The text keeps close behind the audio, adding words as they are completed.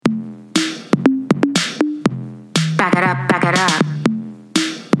Back it up, back it up.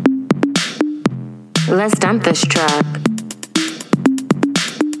 Let's dump this truck.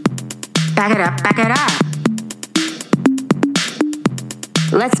 Back it up, back it up.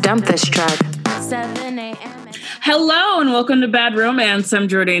 Let's dump this truck. 7 a.m. Hello and welcome to Bad Romance. I'm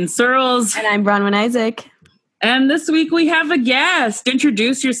Jordan Searles. And I'm Bronwyn Isaac. And this week we have a guest.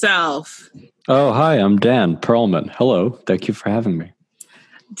 Introduce yourself. Oh, hi, I'm Dan Perlman. Hello, thank you for having me.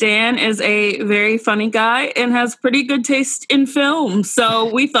 Dan is a very funny guy and has pretty good taste in film.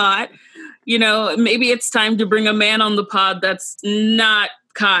 So we thought, maybe it's time to bring a man on the pod that's not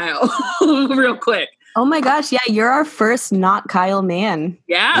Kyle real quick. Oh my gosh, yeah, you're our first not Kyle man.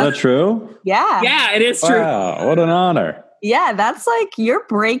 Yeah. Is that true? Yeah. Yeah, it is true. Wow, what an honor. Yeah, that's like you're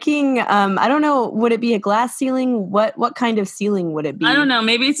breaking, I don't know, would it be a glass ceiling? What kind of ceiling would it be? I don't know.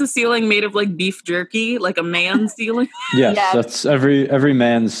 Maybe it's a ceiling made of like beef jerky, like a man's ceiling. Yes, Yeah. that's every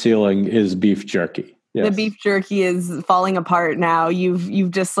man's ceiling is beef jerky. Yes. The beef jerky is falling apart now.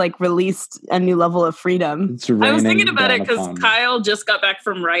 You've just like released a new level of freedom. It's raining I was thinking about it down because upon me. Kyle just got back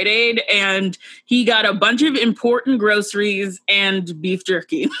from Rite Aid and he got a bunch of important groceries and beef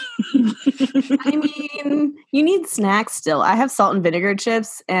jerky. I mean, you need snacks still. I have salt and vinegar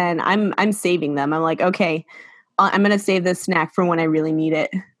chips and I'm saving them. I'm like, okay, I'm going to save this snack for when I really need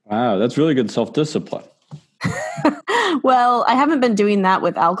it. Wow, that's really good self-discipline. Well, I haven't been doing that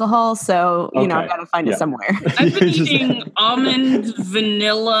with alcohol, so I Okay. got to find it somewhere. I've been eating almond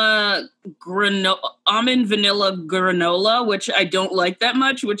vanilla granola, which I don't like that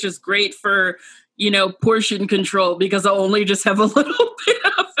much, which is great for, portion control because I'll only just have a little bit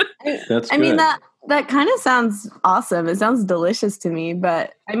of it. That's I mean, good. that kind of sounds awesome. It sounds delicious to me,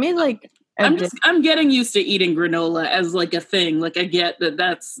 but I made like I'm getting used to eaing granola as like a thing. Like I get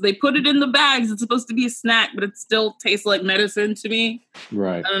they put it in the bags. It's supposed to be a snack, but it still tastes like medicine to me.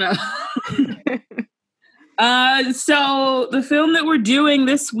 Right. I don't know. So the film that we're doing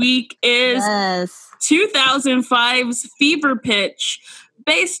this week is yes. 2005's Fever Pitch,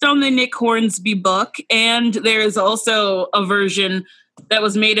 based on the Nick Hornsby book. And there is also a version that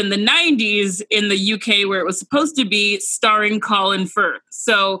was made in the 90s in the UK where it was supposed to be starring Colin Firth.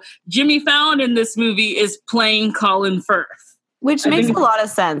 So Jimmy Fallon in this movie is playing Colin Firth. Which I makes think a lot of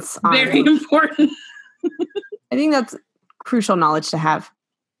sense. Very important. I think that's crucial knowledge to have.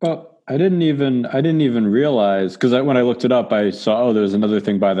 Well, I didn't even realize, because when I looked it up, I saw, there was another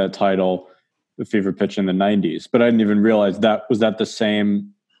thing by that title, The Fever Pitch in the 90s, but I didn't even realize was that the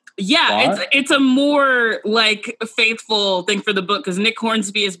same. Yeah, What? it's a more like faithful thing for the book because Nick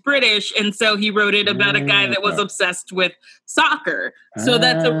Hornsby is British, and so he wrote it about a guy that was obsessed with soccer. So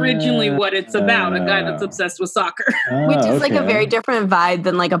that's originally what it's about, a guy that's obsessed with soccer. Which is like a okay. very different vibe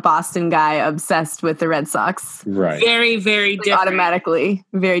than like a Boston guy obsessed with the Red Sox. Right. Very, very Like different. automatically,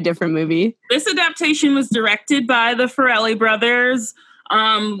 very different movie. This adaptation was directed by the Farrelly brothers,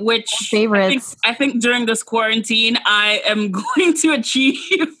 which Favorites. I think during this quarantine, I am going to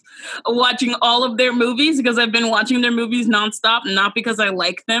achieve watching all of their movies because I've been watching their movies nonstop, not because I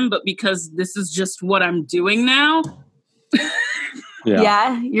like them, but because this is just what I'm doing now.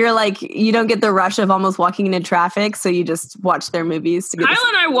 Yeah, you're like, you don't get the rush of almost walking into traffic, so you just watch their movies to get Kyle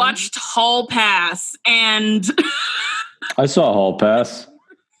and I watched Hall Pass, and I saw Hall Pass.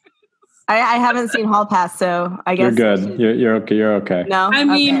 I haven't seen Hall Pass, so I guess You're good. You're okay. You're okay. No, I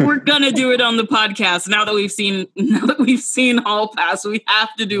mean, Okay. we're gonna do it on the podcast now that we've seen Hall Pass. We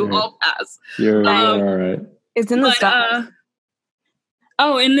have to do Right. Hall Pass. You're all right. It's in the stuff.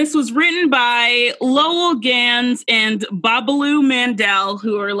 And this was written by Lowell Gans and Babalu Mandel,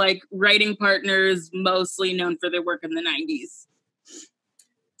 who are like writing partners, mostly known for their work in the 90s.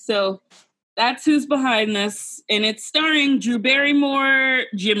 So that's who's behind this. And it's starring Drew Barrymore,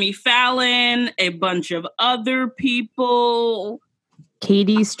 Jimmy Fallon, a bunch of other people.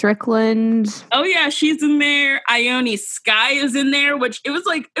 Katie Strickland. Oh yeah, she's in there. Ione Skye is in there, which it was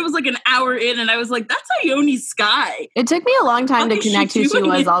like an hour in, and I was like, "That's Ione Skye." It took me a long time to What is connect she who she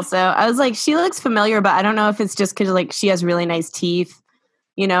doing? was also. I was like, she looks familiar, but I don't know if it's just because like she has really nice teeth,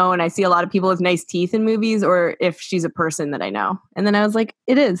 and I see a lot of people with nice teeth in movies, or if she's a person that I know. And then I was like,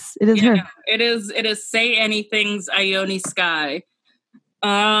 it is her. It is Say Anything's Ione Skye.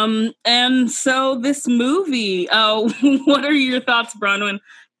 And so this movie, what are your thoughts, Bronwyn?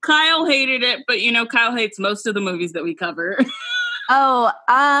 Kyle hated it, but Kyle hates most of the movies that we cover.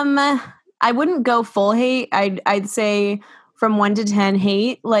 I wouldn't go full hate. I'd say from 1 to 10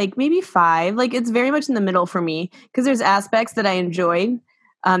 hate, like maybe 5. Like it's very much in the middle for me because there's aspects that I enjoyed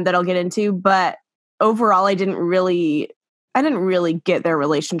that I'll get into, but overall I didn't really get their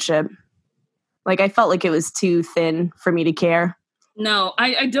relationship. Like I felt like it was too thin for me to care. No,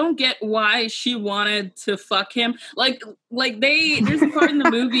 I don't get why she wanted to fuck him. Like there's a part in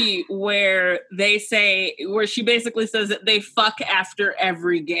the movie where she basically says that they fuck after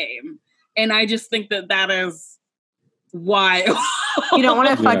every game. And I just think that is why. You don't want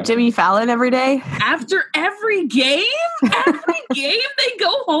to fuck Jimmy Fallon every day? After every game? Every game they go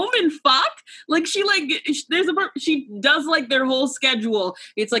home and fuck? Like she does like their whole schedule.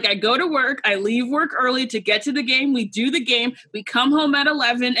 It's like I go to work, I leave work early to get to the game, we do the game, we come home at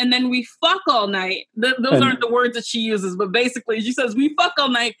 11, and then we fuck all night. Those aren't the words that she uses, but basically she says we fuck all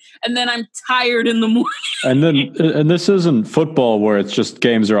night, and then I'm tired in the morning. And this isn't football where it's just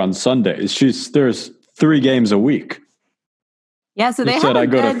games are on Sundays. There's 3 games a week. Yeah, so they have I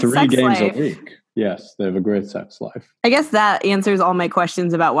go to 3 games life. a week. Yes, they have a great sex life. I guess that answers all my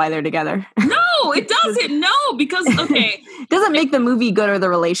questions about why they're together. No, it doesn't. No, because it doesn't make the movie good or the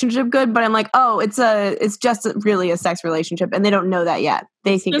relationship good. But I'm like, it's just really a sex relationship, and they don't know that yet.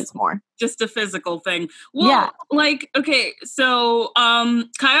 They think it's more just a physical thing. Well, so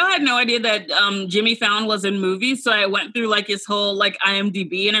Kyle had no idea that Jimmy Fallon was in movies, so I went through like his whole like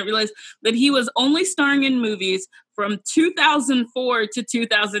IMDb, and I realized that he was only starring in movies from 2004 to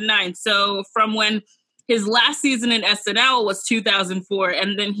 2009. So from when his last season in SNL was 2004,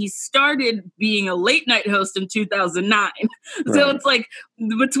 and then he started being a late night host in 2009. Right. So it's like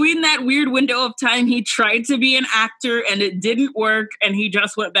between that weird window of time, he tried to be an actor and it didn't work, and he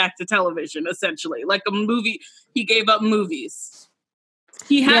just went back to television, essentially. Like a movie, he gave up movies.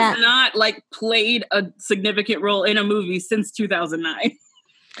 He has not like played a significant role in a movie since 2009.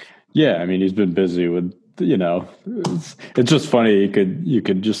 Yeah, I mean, he's been busy with, it's just funny. You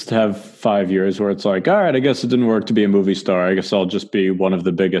could just have 5 years where it's like, all right, I guess it didn't work to be a movie star. I guess I'll just be one of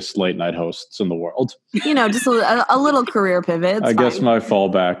the biggest late night hosts in the world. Just a little career pivot. I guess my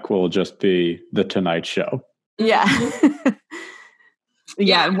fallback will just be The Tonight Show. Yeah.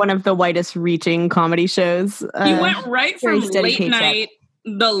 Yeah, one of the widest reaching comedy shows. He went right from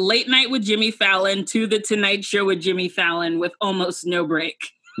the late night with Jimmy Fallon to The Tonight Show with Jimmy Fallon with almost no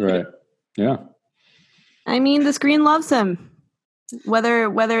break. Right. Yeah. I mean, the screen loves him,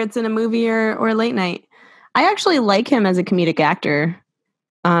 whether it's in a movie or late night. I actually like him as a comedic actor.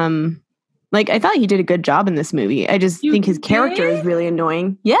 I thought he did a good job in this movie. I just think his character is really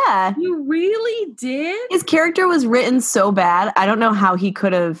annoying. Yeah. You really did? His character was written so bad. I don't know how he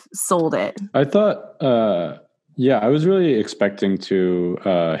could have sold it. I thought, I was really expecting to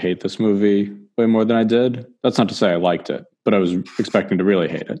hate this movie way more than I did. That's not to say I liked it, but I was expecting to really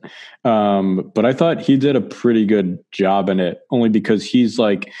hate it. But I thought he did a pretty good job in it, only because he's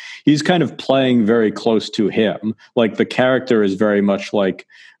kind of playing very close to him. Like the character is very much like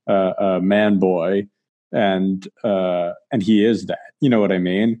a man boy, and he is that. You know what I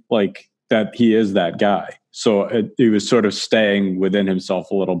mean? Like that he is that guy. So he was sort of staying within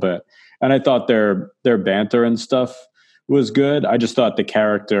himself a little bit. And I thought their banter and stuff was good. I just thought the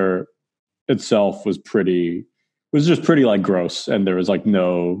character itself was just pretty like gross, and there was like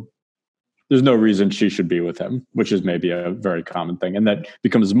there's no reason she should be with him, which is maybe a very common thing, and that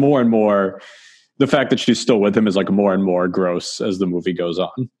becomes more and more, the fact that she's still with him is like more and more gross as the movie goes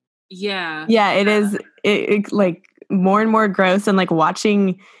on. Yeah, it is. It like more and more gross, and like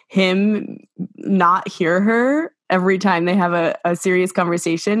watching him not hear her every time they have a serious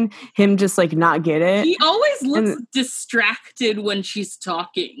conversation, him just like not get it. He always looks distracted when she's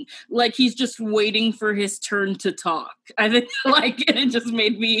talking. Like he's just waiting for his turn to talk. I think and it just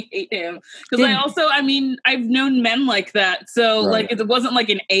made me hate him. Because I've known men like that. So like it wasn't like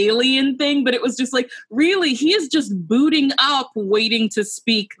an alien thing, but it was just like, really, he is just booting up, waiting to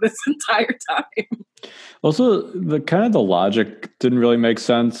speak this entire time. Also, the logic didn't really make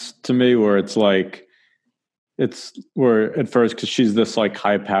sense to me, where it's like, where at first, because she's this like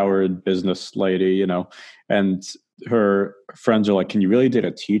high-powered business lady, and her friends are like, can you really date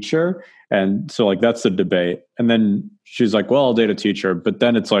a teacher? And so like that's the debate. And then she's like, well, I'll date a teacher. But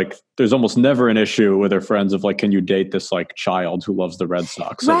then it's like there's almost never an issue with her friends of like, can you date this like child who loves the Red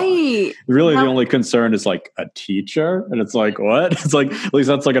Sox? Right. Really, the only concern is like a teacher. And it's like, what? It's like, at least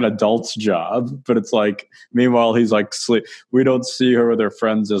that's like an adult's job. But it's like, meanwhile, he's like, we don't see her with her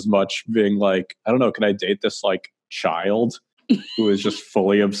friends as much, being like, I don't know, can I date this like child who is just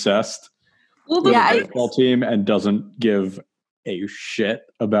fully obsessed with the baseball team and doesn't give a shit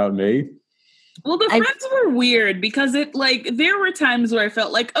about me? Well, the friends were weird because there were times where I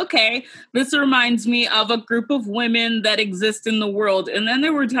felt like, okay, this reminds me of a group of women that exist in the world. And then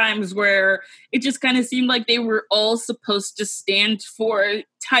there were times where it just kind of seemed like they were all supposed to stand for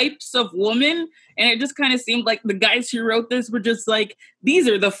types of women. And it just kind of seemed like the guys who wrote this were just like, these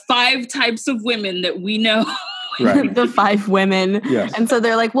are the 5 types of women that we know. Right. the 5 women. Yes. And so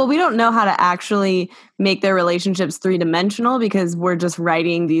they're like, well, we don't know how to actually make their relationships 3-dimensional because we're just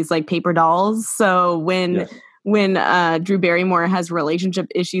writing these like paper dolls. So when Drew Barrymore has relationship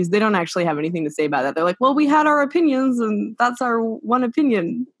issues, they don't actually have anything to say about that. They're like, well, we had our opinions and that's our one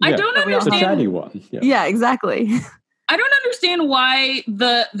opinion. I don't It's a understand. chatty one. Yeah, exactly. I don't understand why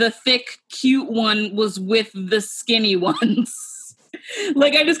the thick, cute one was with the skinny ones.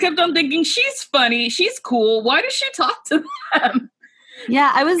 Like, I just kept on thinking, she's funny, she's cool. Why does she talk to them?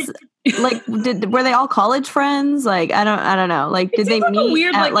 Yeah, I was like, were they all college friends? Like, I don't know. Like, did they seems like a meet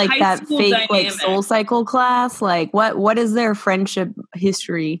weird, at like, like high that school fake like dynamic. Soul Cycle class? Like, what is their friendship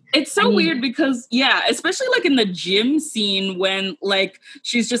history? It's so weird because, yeah, especially like in the gym scene when like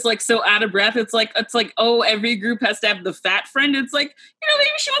she's just like so out of breath. It's like, oh, every group has to have the fat friend. It's like, maybe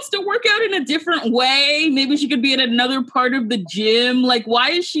she wants to work out in a different way. Maybe she could be at another part of the gym. Like,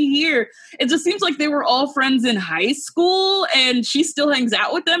 why is she here? It just seems like they were all friends in high school and she still hangs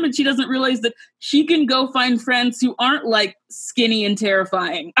out with them and she doesn't realize that she can go find friends who aren't like skinny and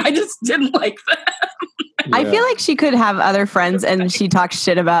terrifying. I just didn't like that. I feel like she could have other friends and she talks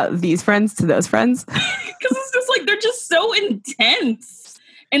shit about these friends to those friends. Because it's just like, they're just so intense.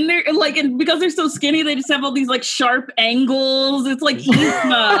 And they're like, and because they're so skinny, they just have all these like sharp angles. It's like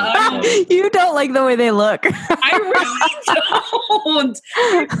Yzma. You don't like the way they look. I really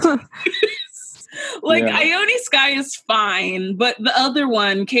don't. Like, Yeah. Ione Sky is fine, but the other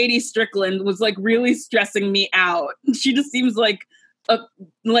one, Katie Strickland, was like really stressing me out. She just seems like the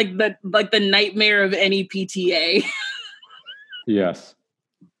nightmare of any PTA. Yes.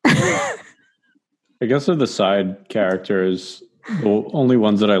 I guess of the side characters, the only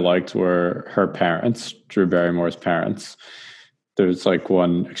ones that I liked were her parents, Drew Barrymore's parents. There's like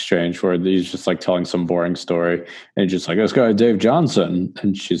one exchange where he's just like telling some boring story and he's just like, this guy Dave Johnson,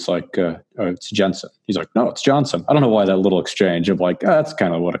 and she's like, oh, it's Jensen. He's like, no, it's Johnson. I don't know why that little exchange of like, that's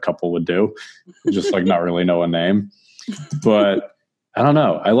kind of what a couple would do, just like not really know a name. But I don't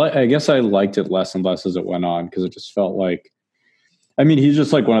know. I guess I liked it less and less as it went on because it just felt like, I mean, he's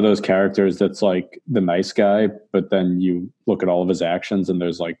just like one of those characters that's like the nice guy, but then you look at all of his actions and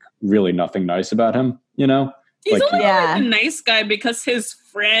there's like really nothing nice about him, you know? He's Like, only Yeah. like a nice guy because his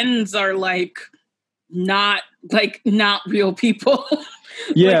friends are like not real people.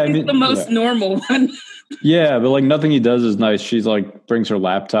 Yeah, Like, I he's mean, the most normal one. yeah, but like nothing he does is nice. She's like brings her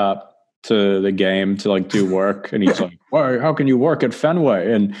laptop to the game to like do work, and he's like, "Why? How can you work at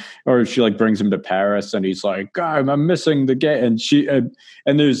Fenway?" And or she like brings him to Paris, and he's like, "God, I'm missing the game." And she and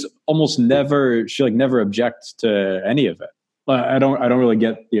there's almost never she like never objects to any of it. I don't really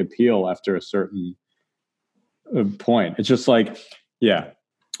get the appeal after a certain point. It's just like, yeah,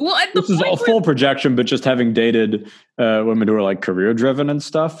 Well, at the this is point all full projection, but just having dated women who are like career driven and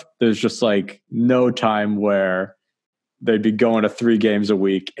stuff, there's just like no time where they'd be going to 3 games a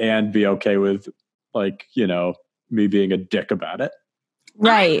week and be okay with like, you know, me being a dick about it.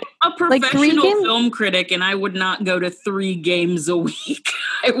 Right. I'm a Like, 3 professional games? film critic, and I would not go to 3 games a week.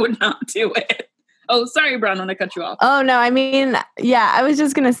 I would not do it. Oh, sorry, Brown, when I cut you off. Oh no, I mean, yeah, I was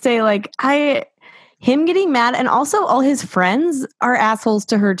just gonna say like him getting mad, and also all his friends are assholes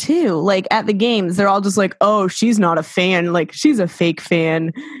to her too. Like at the games, they're all just like, "Oh, she's not a fan. Like she's a fake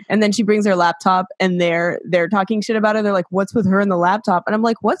fan." And then she brings her laptop, and they're talking shit about her. They're like, "What's with her and the laptop?" And I'm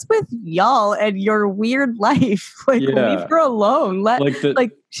like, "What's with y'all and your weird life? Like Yeah. leave her alone. Let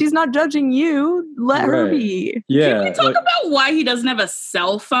Like she's not judging you. Let her Right. be." yeah, Can we talk like, about why he doesn't have a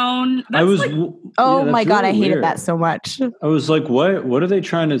cell phone? I was like, Oh yeah, my that's god, I really hated weird. that so much. I was like, what are they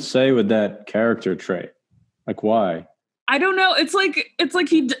trying to say with that character trait? Like, why? I don't know. It's like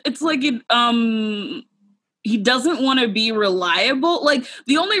he doesn't want to be reliable. Like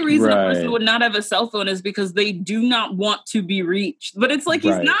the only reason a person Right. would not have a cell phone is because they do not want to be reached. But it's like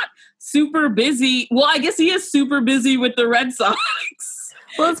he's Right. not super busy. Well, I guess he is super busy with the Red Sox.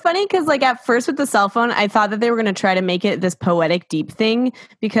 Well, it's funny because, like, at first with the cell phone, I thought that they were going to try to make it this poetic, deep thing.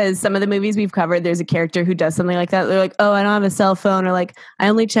 Because some of the movies we've covered, there's a character who does something like that. They're like, "Oh, I don't have a cell phone," or like, "I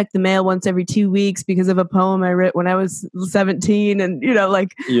only check the mail once every 2 weeks because of a poem I wrote when I was 17," and you know,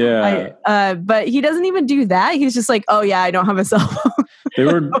 like, Yeah, but he doesn't even do that. He's just like, "Oh yeah, I don't have a cell phone." they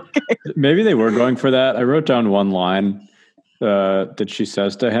were maybe they were going for that. I wrote down one line that she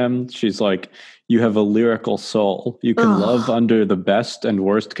says to him. She's like, "You have a lyrical soul. You can Ugh. love under the best and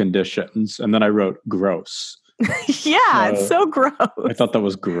worst conditions." And then I wrote gross. Yeah, it's so gross. I thought that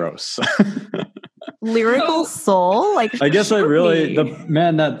was gross. Lyrical soul, like, I guess I shoot really me.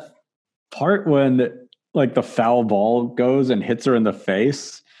 that part when like the foul ball goes and hits her in the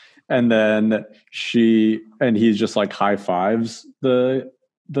face, and then he just like high fives the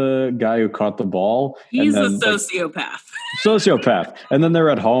the guy who caught the ball? He's a and then, sociopath. And then they're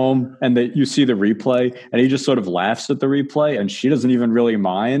at home and you see the replay and he just sort of laughs at the replay and she doesn't even really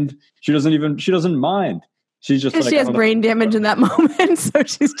mind. She doesn't mind. She's just like, she has brain damage in that moment. So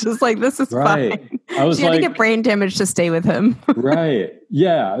she's just like, this is right. fine. She had to get brain damage to stay with him. Right.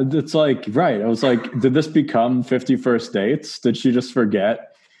 Yeah. It's like, right. I was like, did this become 50 First Dates? Did she just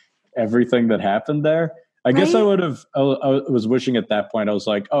forget everything that happened there? I guess I was wishing at that point, I was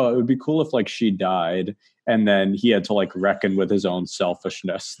like, oh, it would be cool if like she died and then he had to like reckon with his own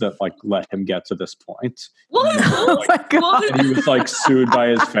selfishness that like let him get to this point. Well, and he was like sued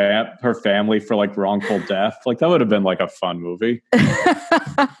by her family for like wrongful death. Like that would have been like a fun movie.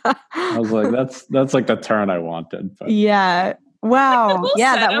 I was like, that's like the turn I wanted. But. Yeah. Wow.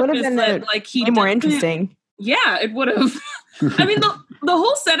 Yeah, that would have been way more interesting. Yeah, it would have. I mean, the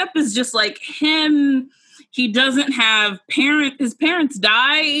whole setup is just like him. He doesn't have his parents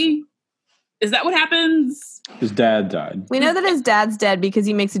die. Is that what happens? His dad died. We know that his dad's dead because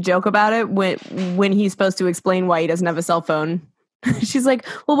he makes a joke about it when he's supposed to explain why he doesn't have a cell phone. She's like,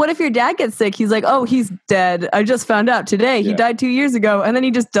 well, what if your dad gets sick? He's like, oh, he's dead. I just found out today. He died 2 years ago. And then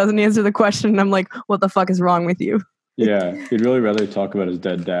he just doesn't answer the question. And I'm like, what the fuck is wrong with you? Yeah. He'd really rather talk about his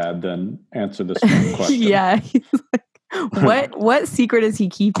dead dad than answer this question. Yeah. He's like, what secret is he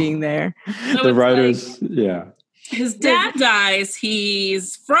keeping there? So the writers, his dad dies.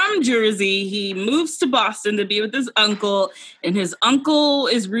 He's from Jersey. He moves to Boston to be with his uncle. And his uncle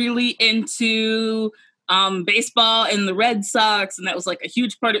is really into baseball and the Red Sox. And that was like a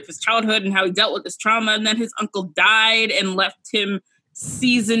huge part of his childhood and how he dealt with his trauma. And then his uncle died and left him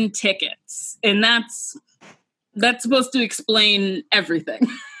season tickets. And that's supposed to explain everything.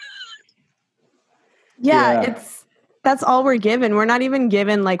 That's all we're given. We're not even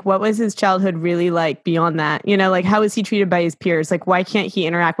given, like, what was his childhood really like beyond that? You know, like, how was he treated by his peers? Like, why can't he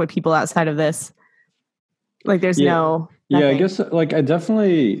interact with people outside of this? Like, there's nothing. Yeah, I guess, like, I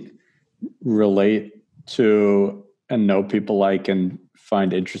definitely relate to and know people like and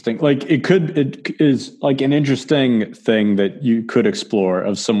find interesting. Like, it is, like, an interesting thing that you could explore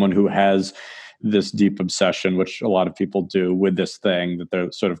of someone who has this deep obsession, which a lot of people do with this thing that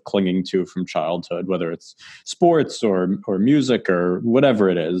they're sort of clinging to from childhood, whether it's sports or music or whatever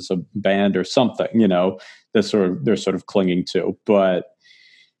it is, a band or something, you know, they're sort of clinging to. But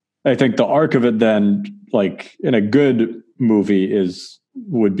I think the arc of it then, like in a good movie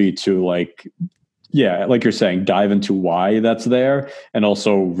would be to like, yeah, like you're saying, dive into why that's there and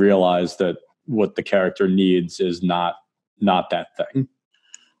also realize that what the character needs is not that thing.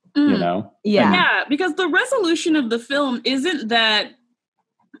 You know? Yeah, because the resolution of the film isn't that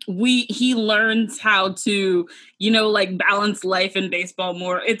he learns how to, you know, like balance life and baseball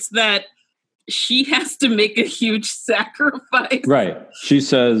more. It's that she has to make a huge sacrifice. Right. She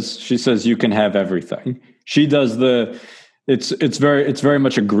says you can have everything. She does it's very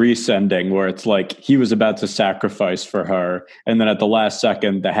much a Grease ending where it's like he was about to sacrifice for her. And then at the last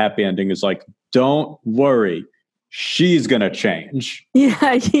second, the happy ending is like, don't worry. She's going to change.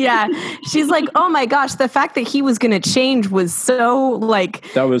 Yeah. She's like, oh my gosh, the fact that he was going to change was so like,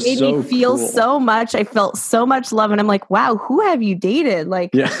 that was made so me feel cool. so much. I felt so much love. And I'm like, wow, who have you dated?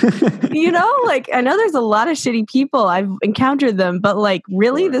 Like, you know, like I know there's a lot of shitty people. I've encountered them, but like,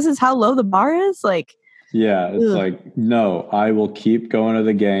 really, this is how low the bar is? Like, yeah, it's like, no, I will keep going to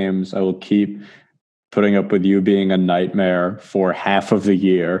the games. I will keep putting up with you being a nightmare for half of the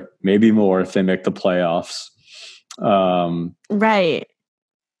year, maybe more if they make the playoffs. Right.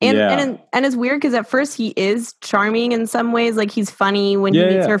 And it's weird because at first he is charming in some ways. Like he's funny when he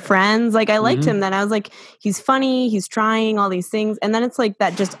meets her friends. Like I liked him then. I was like, he's funny. He's trying all these things. And then it's like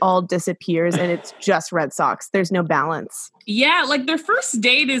that just all disappears and it's just Red Sox. There's no balance. Yeah, like their first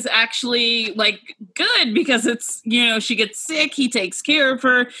date is actually like good because it's, you know, she gets sick, he takes care of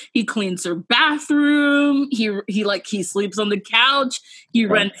her, he cleans her bathroom, he sleeps on the couch, he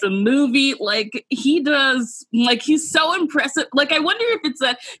rents a movie, like he does, like he's so impressive. Like I wonder if it's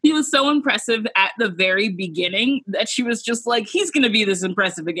that he was so impressive at the very beginning that she was just like, he's going to be this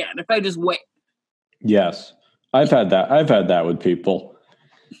impressive again if I just wait. Yes. I've had that with people.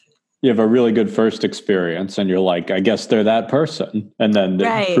 You have a really good first experience and you're like, I guess they're that person. And then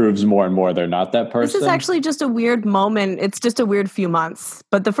it proves more and more they're not that person. This is actually just a weird moment. It's just a weird few months.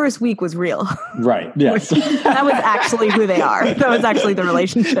 But the first week was real. Right. Yes. That was actually who they are. That was actually the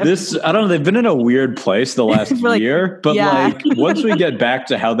relationship. I don't know. They've been in a weird place the last year. But like once we get back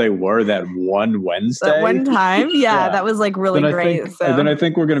to how they were that one Wednesday. That one time. Yeah. That was like really great. Then I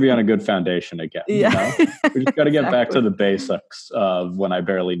think we're going to be on a good foundation again. Yeah. You know? We just got to get back to the basics of when I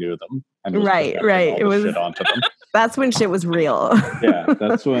barely knew them. And right. It was shit onto them. That's when shit was real. Yeah,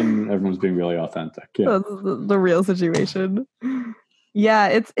 that's when everyone's being really authentic. Yeah. the real situation.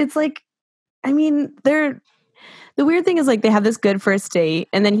 Yeah, it's like, I mean, the weird thing is like they have this good first date,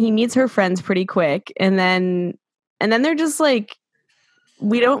 and then he meets her friends pretty quick, and then they're just like,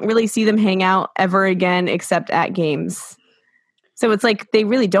 we don't really see them hang out ever again except at games. So it's like they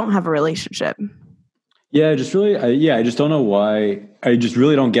really don't have a relationship. Yeah, I just don't know why. I just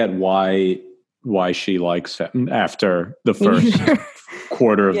really don't get why she likes him after the first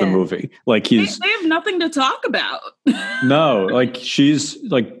quarter of the movie. Like they have nothing to talk about. No, like she's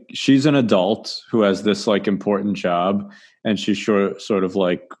an adult who has this like important job, and she sort of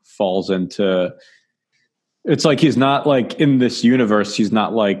like falls into. It's like he's not like in this universe. He's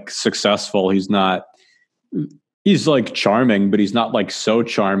not like successful. He's like charming, but he's not like so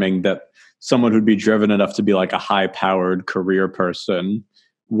charming that someone who'd be driven enough to be like a high-powered career person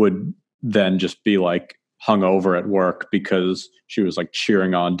would then just be like hungover at work because she was like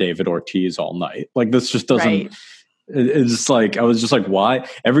cheering on David Ortiz all night. Like this just doesn't. Right. It's just like I was just like, why?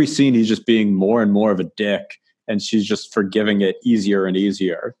 Every scene he's just being more and more of a dick, and she's just forgiving it easier and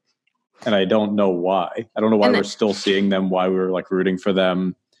easier. And I don't know why. I don't know why we're still seeing them. Why we were like rooting for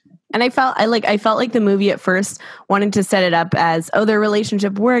them. And I felt like the movie at first wanted to set it up as, oh, their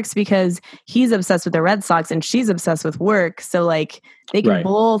relationship works because he's obsessed with the Red Sox and she's obsessed with work. So like they can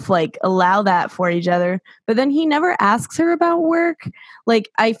both like allow that for each other. But then he never asks her about work. Like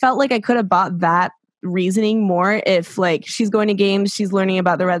I felt like I could have bought that reasoning more if like she's going to games, she's learning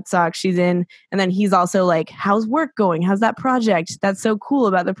about the Red Sox, she's in, and then he's also like, how's work going? How's that project? That's so cool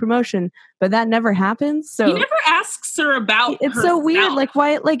about the promotion. But that never happens. So he never asks her about it's herself. So weird. Like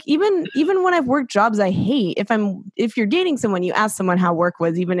why, like even when I've worked jobs I hate, if you're dating someone, you ask someone how work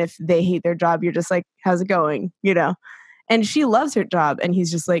was, even if they hate their job, you're just like, how's it going? You know? And she loves her job, and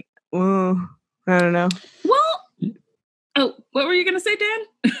he's just like, I don't know. Well, oh, what were you going to say, Dan?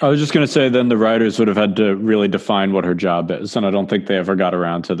 I was just going to say then the writers would have had to really define what her job is, and I don't think they ever got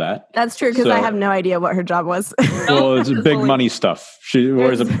around to that. That's true, because I have no idea what her job was. Well, it's big money stuff. She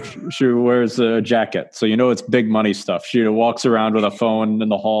wears a jacket, so you know it's big money stuff. She walks around with a phone in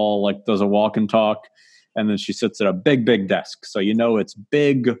the hall, like does a walk and talk, and then she sits at a big desk, so you know it's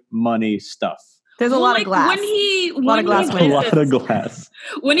big money stuff. There's a lot of glass. A lot of glass.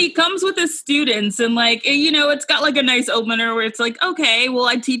 When he comes with his students and like, you know, it's got like a nice opener where it's like, okay, well,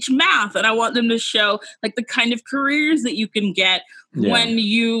 I teach math and I want them to show like the kind of careers that you can get when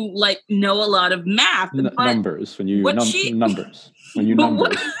you like know a lot of math. Numbers. When you numbers. When you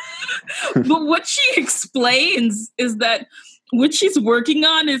numbers. But what she explains is that what she's working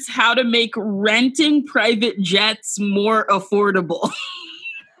on is how to make renting private jets more affordable.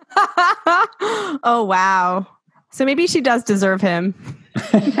 Oh wow! So maybe she does deserve him.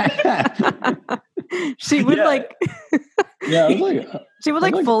 She would she would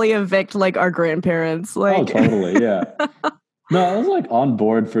like fully evict like our grandparents. Like, oh, totally, yeah. No, I was like on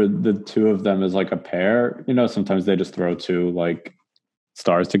board for the two of them as like a pair. You know, sometimes they just throw two like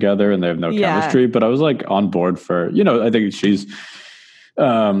stars together and they have no chemistry. But I was like on board for, you know, I think she's.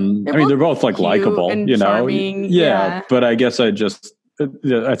 I mean, they're both like likable. You know, charming, yeah. But I guess I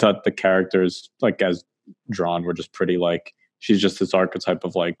thought the characters, like as drawn, were just pretty like, she's just this archetype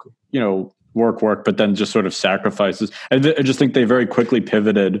of like, you know, work, but then just sort of sacrifices. I just think they very quickly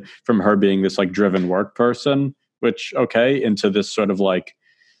pivoted from her being this like driven work person, which, okay, into this sort of like,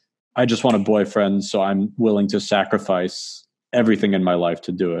 I just want a boyfriend, so I'm willing to sacrifice everything in my life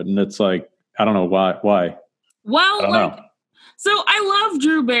to do it. And it's like, I don't know why. Well, like, so I love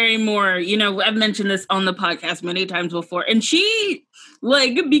Drew Barrymore. You know, I've mentioned this on the podcast many times before. And she,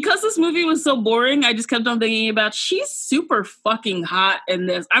 like, because this movie was so boring, I just kept on thinking about, she's super fucking hot in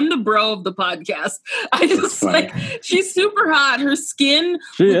this. I'm the bro of the podcast. I just, like, she's super hot. Her skin.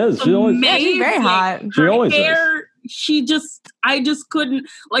 She is. She always, she's very hot. She always hair, is. I just couldn't,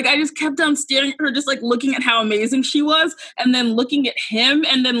 like, I just kept on staring at her, just like looking at how amazing she was, and then looking at him,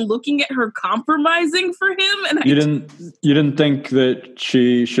 and then looking at her compromising for him. And you didn't think that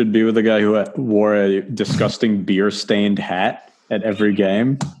she should be with a guy who wore a disgusting beer stained hat at every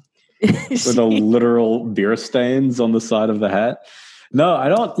game with a literal beer stains on the side of the hat? No, I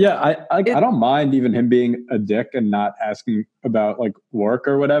don't. Yeah, I don't mind even him being a dick and not asking about like work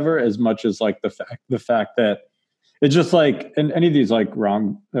or whatever, as much as like the fact that. It's just like in any of these like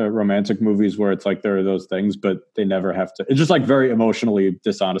romantic movies where it's like there are those things, but they never have to. It's just like very emotionally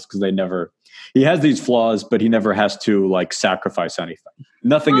dishonest because he has these flaws, but he never has to like sacrifice anything.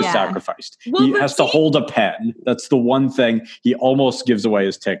 Nothing is sacrificed. Well, he has to hold a pen. That's the one thing. He almost gives away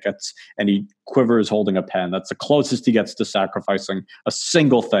his tickets and he quivers holding a pen. That's the closest he gets to sacrificing a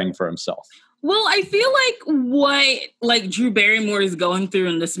single thing for himself. Well, I feel like what like Drew Barrymore is going through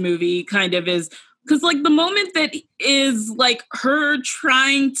in this movie kind of is because like the moment that is like her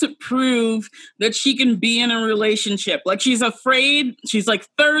trying to prove that she can be in a relationship, like she's afraid, she's like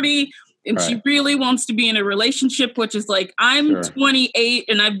 30 and she really wants to be in a relationship, which is like, I'm 28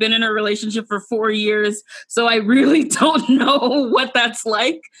 and I've been in a relationship for 4 years. So I really don't know what that's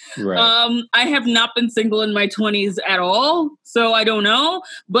like. Right. I have not been single in my 20s at all. So I don't know.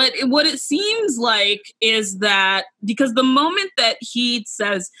 But what it seems like is that because the moment that he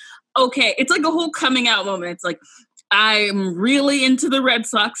says, okay, it's like a whole coming out moment. It's like, I'm really into the Red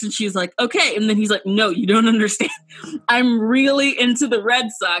Sox. And she's like, okay. And then he's like, no, you don't understand. I'm really into the Red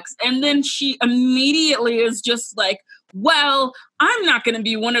Sox. And then she immediately is just like, well, I'm not going to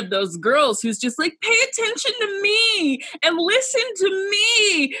be one of those girls who's just like, pay attention to me and listen to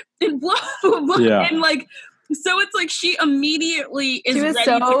me and blah, blah, blah. Yeah. And like, so it's like she immediately is ready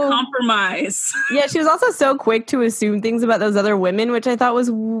to compromise. Yeah, she was also so quick to assume things about those other women, which I thought was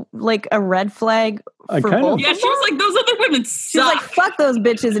like a red flag for both. Yeah, she was like, those other women suck. She was like, fuck those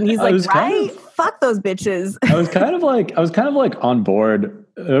bitches. And he's like, right? Fuck those bitches. I was kind of like on board.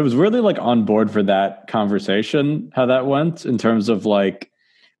 I was really like on board for that conversation, how that went in terms of like,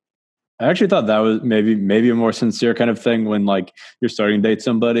 I actually thought that was maybe a more sincere kind of thing when like you're starting to date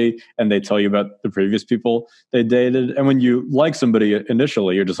somebody and they tell you about the previous people they dated. And when you like somebody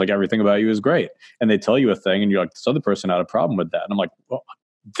initially, you're just like, everything about you is great. And they tell you a thing and you're like, this other person had a problem with that. And I'm like, well,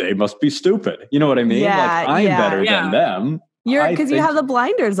 they must be stupid. You know what I mean? Yeah, like I'm better than them. Because you have the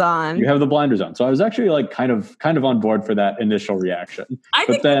blinders on. You have the blinders on. So I was actually like kind of on board for that initial reaction.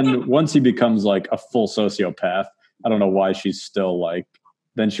 But then once he becomes like a full sociopath, I don't know why she's still like,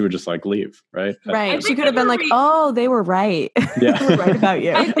 then she would just like leave, right? Right. She could have been like, oh, they were right. Yeah. They were right about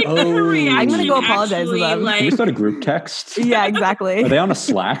you. I think her reaction I'm going to go apologize to them. Can we start a group text? Yeah, exactly. Are they on a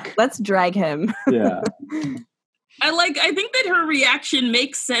Slack? Let's drag him. Yeah. I think that her reaction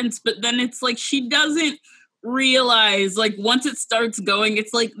makes sense, but then it's like she doesn't realize, like once it starts going,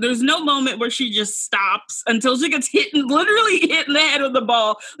 it's like there's no moment where she just stops until she gets literally hit in the head with the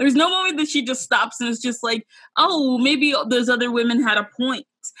ball. There's no moment that she just stops and it's just like, oh, maybe those other women had a point.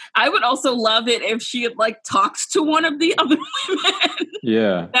 I would also love it if she had like talked to one of the other women.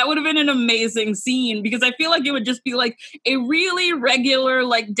 Yeah. That would have been an amazing scene because I feel like it would just be like a really regular,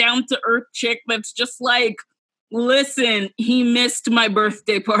 like down to earth chick that's just like, listen, he missed my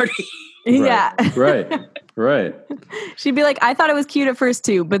birthday party. Yeah. Right. She'd be like, I thought it was cute at first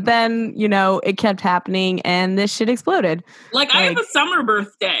too, but then, it kept happening and this shit exploded. Like I have a summer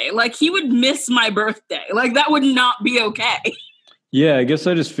birthday. Like he would miss my birthday. Like that would not be okay. Yeah, I guess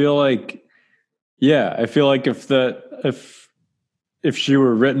I just feel like, I feel like if she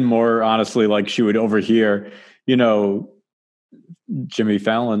were written more honestly, like she would overhear, Jimmy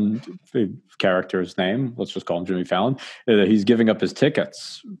Fallon, the character's name, let's just call him Jimmy Fallon, he's giving up his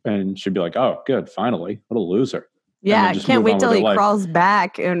tickets. And she'd be like, oh, good, finally. What a loser. Yeah, I can't wait till he crawls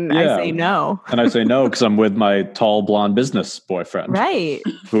back and I say no. And I say no because I'm with my tall, blonde business boyfriend. Right.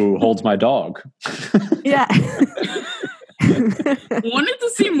 Who holds my dog. Yeah. Wanted to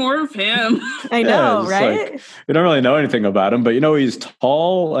see more of him. I know, right? Like, we don't really know anything about him, but he's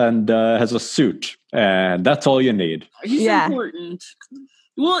tall and has a suit, and that's all you need. He's important.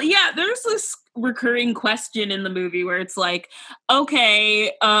 Well, yeah, there's this recurring question in the movie where it's like,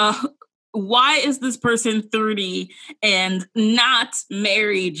 okay, why is this person 30 and not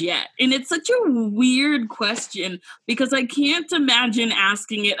married yet? And it's such a weird question because I can't imagine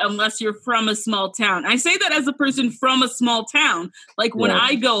asking it unless you're from a small town. I say that as a person from a small town. Like when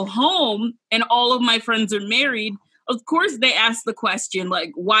I go home and all of my friends are married, of course they ask the question,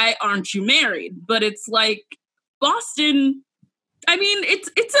 like, why aren't you married? But it's like Boston, I mean,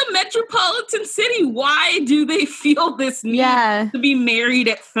 it's a metropolitan city. Why do they feel this need to be married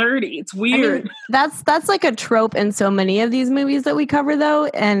at 30? It's weird. I mean, that's like a trope in so many of these movies that we cover, though.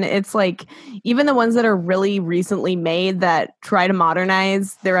 And it's like, even the ones that are really recently made that try to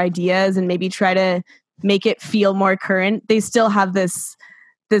modernize their ideas and maybe try to make it feel more current, they still have this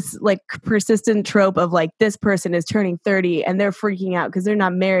like persistent trope of like, this person is turning 30 and they're freaking out because they're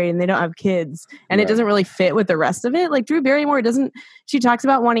not married and they don't have kids. And it doesn't really fit with the rest of it. Like Drew Barrymore she talks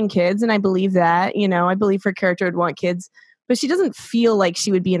about wanting kids and I believe that, I believe her character would want kids, but she doesn't feel like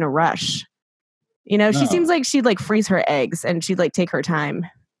she would be in a rush. She seems like she'd like freeze her eggs and she'd like take her time.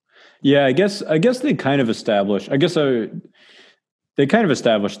 Yeah, I guess they kind of established, they kind of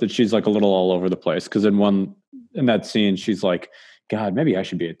established that she's like a little all over the place. Cause in that scene, she's like, God, maybe I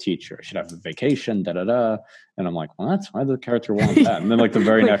should be a teacher. I should have a vacation, da da da. And I'm like, what? Why does the character want that? And then like the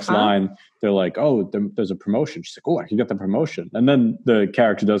very next line, they're like, oh, there's a promotion. She's like, oh, I can get the promotion. And then the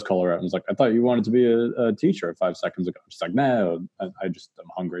character does call her out and is like, I thought you wanted to be a teacher 5 seconds ago. She's like, no, I'm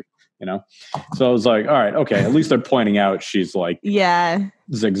hungry, you know? So I was like, all right, okay. At least they're pointing out she's like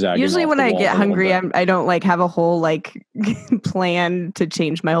zigzagging. Usually when I get hungry, I don't like have a whole like plan to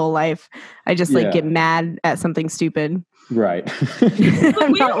change my whole life. I just like get mad at something stupid. Right.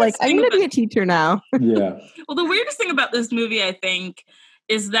 I'm not like, I'm going to be a teacher now. Yeah. Well, the weirdest thing about this movie, I think,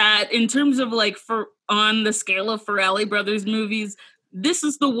 is that in terms of like on the scale of Farrelly Brothers movies, this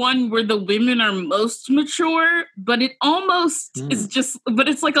is the one where the women are most mature, but it almost is just, but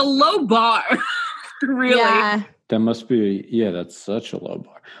it's like a low bar, really. Yeah. That must be, that's such a low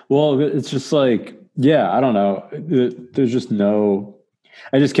bar. Well, it's just like, I don't know. There's just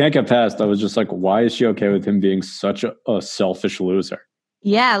I just can't get past. I was just like, why is she okay with him being such a selfish loser?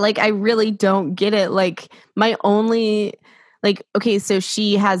 Yeah, like I really don't get it. Like my only, like, okay, so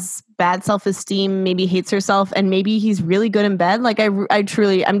she has bad self-esteem, maybe hates herself, and maybe he's really good in bed. Like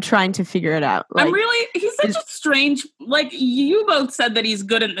I'm trying to figure it out. Like, he's such a strange, like you both said that he's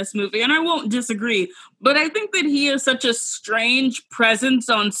good in this movie, and I won't disagree, but I think that he is such a strange presence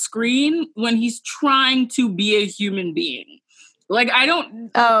on screen when he's trying to be a human being. Like, I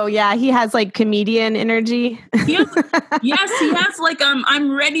don't... Oh, yeah. He has, like, comedian energy. Yes, he has, like,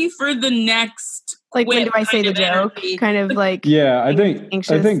 I'm ready for the next... Like, when do I say the joke? Energy. Kind of, like... Yeah, I think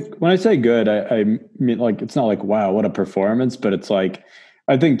anxious. when I say good, I mean, like, it's not like, wow, what a performance, but it's like,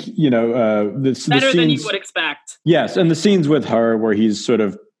 I think, you know... the better scenes, than you would expect. Yes, and the scenes with her where he's sort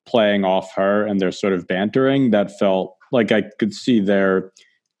of playing off her and they're sort of bantering, that felt like I could see their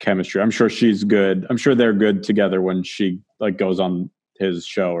chemistry. I'm sure she's good. I'm sure they're good together when she like goes on his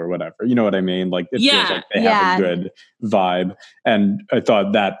show or whatever. You know what I mean? Like it feels like they have a good vibe. And I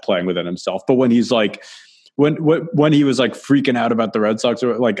thought that playing within himself. But when he's like, when he was like freaking out about the Red Sox,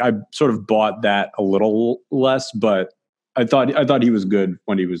 or like I sort of bought that a little less. But I thought he was good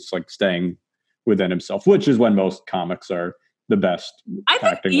when he was like staying within himself, which is when most comics are the best. I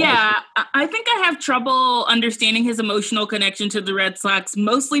think I have trouble understanding his emotional connection to the Red Sox,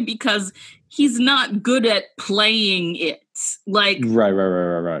 mostly because he's not good at playing it. Like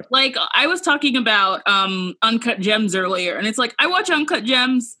right. Like I was talking about Uncut Gems earlier, and it's like I watch Uncut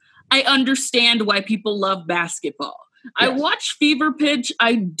Gems, I understand why people love basketball. Yes. I watch Fever Pitch,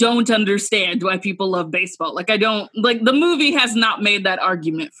 I don't understand why people love baseball. Like I don't like the movie has not made that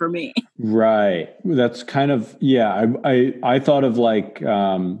argument for me. Right. That's kind of I thought of like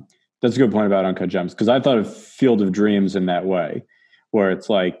that's a good point about Uncut Gems, because I thought of Field of Dreams in that way, where it's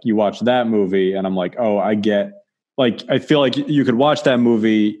like you watch that movie and I'm like, oh, I get, like I feel like you could watch that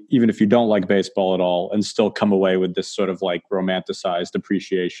movie even if you don't like baseball at all and still come away with this sort of like romanticized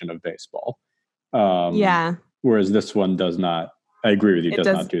appreciation of baseball. Whereas this one does not. I agree with you. Does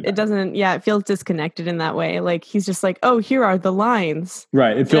not do that. It doesn't. Yeah, it feels disconnected in that way. Like he's just like, oh, here are the lines.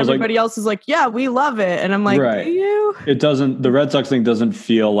 Right. It feels and everybody else is like, yeah, we love it, and I'm like, right. Do you? It doesn't. The Red Sox thing doesn't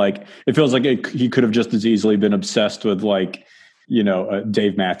feel like. It feels like he could have just as easily been obsessed with like, you know, a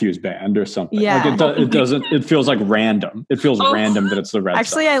Dave Matthews Band or something. Yeah. Like it doesn't. It feels like random. It feels random that it's the Red Sox.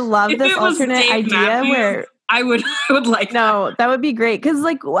 Actually, I love this alternate idea Matthews, where. I would like no, that would be great, because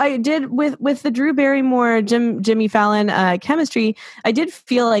like I did with the Drew Barrymore Jimmy Fallon chemistry, I did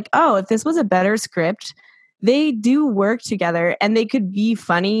feel like, oh, if this was a better script, they do work together and they could be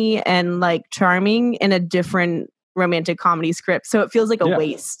funny and like charming in a different romantic comedy script. So it feels like a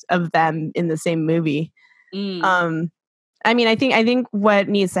waste of them in the same movie. I mean, I think what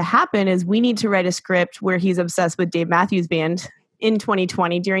needs to happen is we need to write a script where he's obsessed with Dave Matthews Band in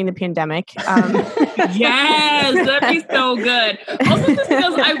 2020 during the pandemic. Yes, that'd be so good. Also, just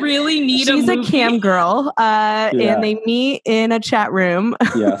because I really need She's a cam girl, and they meet in a chat room.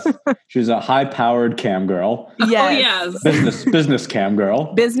 Yes, she's a high-powered cam girl. Yes. Oh, yes. Business cam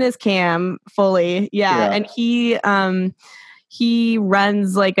girl. Business cam, fully. Yeah. And he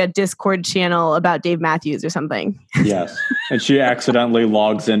runs like a Discord channel about Dave Matthews or something. Yes, and she accidentally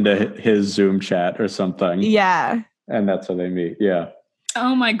logs into his Zoom chat or something. Yeah. And that's how they meet. Yeah.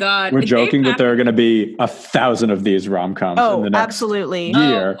 Oh my God. We're joking that there are going to be 1,000 of these rom-coms in the next absolutely.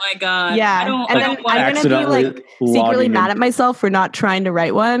 year. Oh my God. Yeah. I'm going to be like secretly mad at myself for not trying to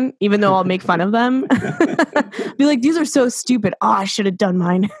write one, even though I'll make fun of them. Be like, these are so stupid. Oh, I should have done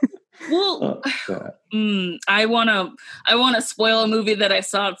mine. Well, I want to spoil a movie that I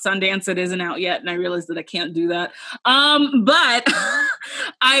saw at Sundance that isn't out yet, and I realized that I can't do that. But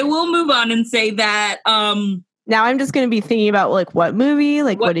I will move on and say that Now I'm just going to be thinking about like what movie,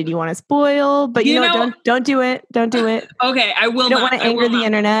 like what did you want to spoil? But you know, don't do it. Don't do it. Okay, I will. You don't want to anger the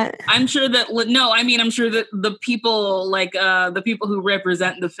internet. I'm sure that I'm sure that the people the people who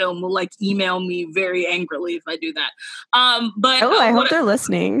represent the film will like email me very angrily if I do that. But I hope they're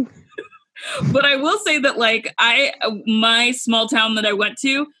listening. But I will say that like my small town that I went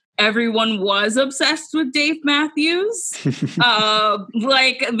to, everyone was obsessed with Dave Matthews. I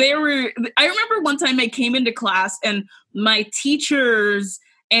remember one time I came into class and my teachers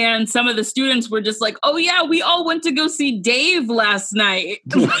and some of the students were just like, oh yeah, we all went to go see Dave last night.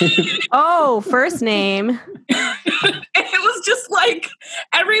 Oh, first name. It was just like,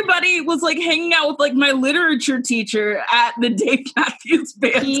 everybody was like hanging out with like my literature teacher at the Dave Matthews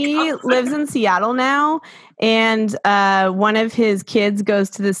Band. He lives in Seattle now. And one of his kids goes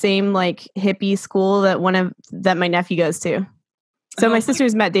to the same like hippie school that my nephew goes to. So my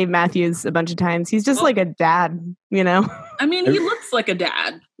sister's met Dave Matthews a bunch of times. He's just like a dad, you know? I mean, he looks like a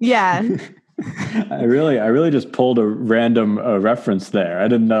dad. Yeah. I really just pulled a random reference there. I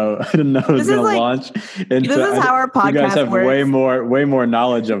didn't know it was going to launch into. This is how our podcast works. You guys have way more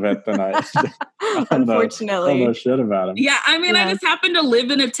knowledge of it than I. Unfortunately, I don't know shit about him. Yeah, I mean, I just happened to live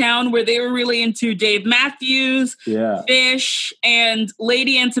in a town where they were really into Dave Matthews, Fish, and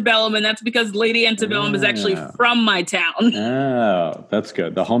Lady Antebellum, and that's because Lady Antebellum is actually from my town. Oh, that's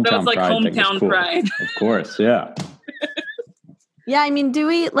good. The hometown so it's like pride hometown thing is cool. pride. Of course, yeah. Yeah, I mean, do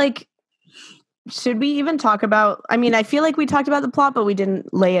we like? Should we even talk about? I mean, I feel like we talked about the plot, but we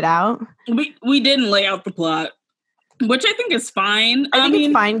didn't lay it out. We didn't lay out the plot, which I think is fine. I think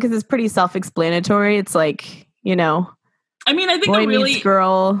it's fine because it's pretty self-explanatory. It's like, you know, I mean, I think boy meets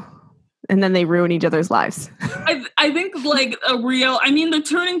girl, and then they ruin each other's lives. I think like the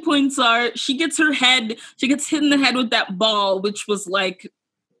turning points are she gets hit in the head with that ball, which was like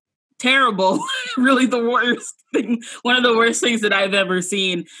terrible. Really the worst thing, one of the worst things that I've ever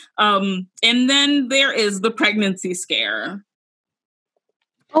seen. And then there is the pregnancy scare.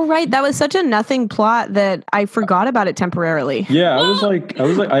 Oh, right. That was such a nothing plot that I forgot about it temporarily. Yeah, I was like,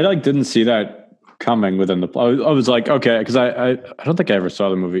 I didn't see that coming within the plot. I was like, okay, because I don't think I ever saw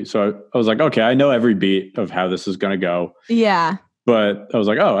the movie. So I was like, okay, I know every beat of how this is going to go. Yeah. But I was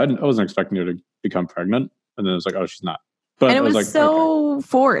like, oh, I wasn't expecting her to become pregnant. And then it was like, oh, she's not. But and it was like, so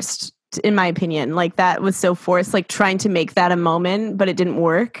forced, in my opinion. Like, that was so forced, like trying to make that a moment, but it didn't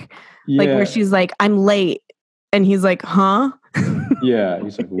work. Yeah. Like, where she's like, I'm late. And he's like, huh? Yeah.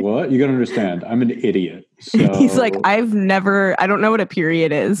 He's like, what? You got to understand. I'm an idiot. So... He's like, I don't know what a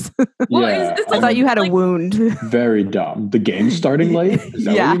period is. Well, yeah. I thought you had a wound. Very dumb. The game's starting late? Is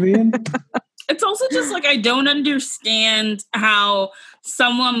that what you mean? It's also just like, I don't understand how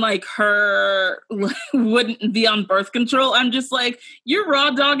someone like her wouldn't be on birth control. I'm just like, you're raw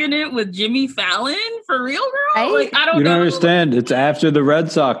dogging it with Jimmy Fallon for real, girl? Like, I don't know. You don't understand. It's after the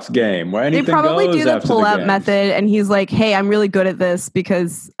Red Sox game where anything goes. They probably goes do the pull-out method, and he's like, hey, I'm really good at this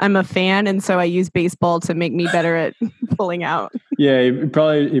because I'm a fan, and so I use baseball to make me better at pulling out. Yeah, he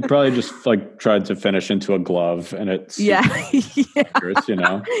probably just like tried to finish into a glove, and it's you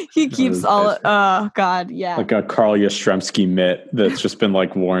know. He keeps all. Oh God, yeah. Like a Carl Yastrzemski mitt that's just been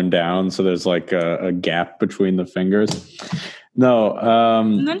like worn down, so there's like a gap between the fingers. No.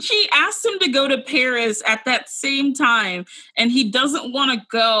 And then she asked him to go to Paris at that same time, and he doesn't want to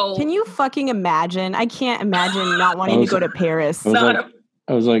go. Can you fucking imagine? I can't imagine not wanting to go to Paris.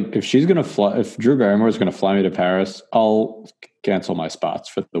 I was like, if she's gonna fly, if Drew Barrymore is gonna fly me to Paris, I'll cancel my spots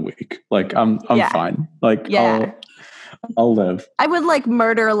for the week. Like, I'm fine. Like, I'll live. I would like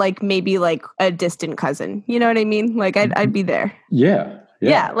murder like maybe like a distant cousin. You know what I mean? Like, I'd be there. Yeah.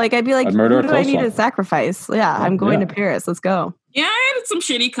 Like, I'd be like, who do I need to sacrifice? Yeah, I'm going to Paris. Let's go. Yeah, I had some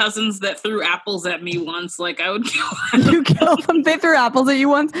shitty cousins that threw apples at me once. Like, I would kill them. You killed them? They threw apples at you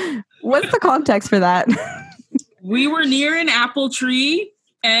once? What's the context for that? We were near an apple tree,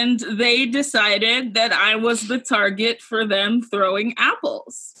 and they decided that I was the target for them throwing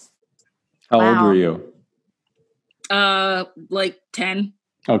apples. How old were you? Like 10.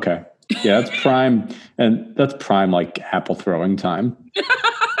 Okay. Yeah, that's prime. And that's prime, like, apple throwing time.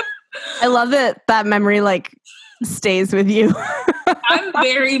 I love that memory, like, stays with you.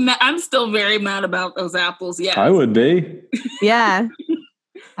 I'm still very mad about those apples. Yeah. I would be. Yeah.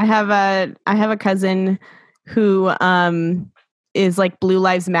 I have a cousin who is like Blue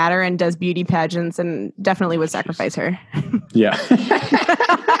Lives Matter and does beauty pageants, and definitely would sacrifice her. Yeah.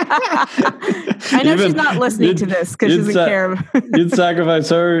 I know she's not listening to this because she doesn't care. You'd sacrifice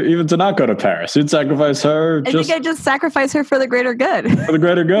her even to not go to Paris. You'd sacrifice her. I think I'd just sacrifice her for the greater good. For the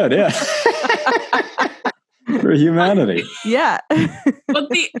greater good, yeah. for humanity. Yeah. But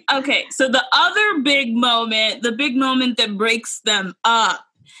so the other big moment, the big moment that breaks them up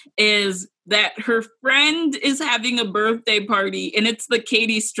is that her friend is having a birthday party, and it's the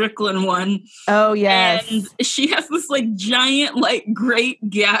Katie Strickland one. Oh, yes. And she has this like giant, like Great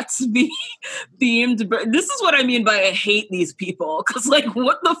Gatsby themed. This is what I mean by I hate these people. Because like,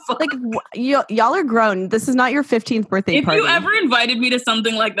 what the fuck? Like, y'all are grown. This is not your 15th birthday party. If you ever invited me to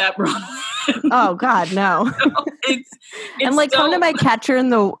something like that, bro. Oh, God, no. It's and like, come to my Catcher in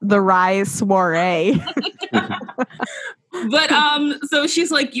the Rye soiree. But so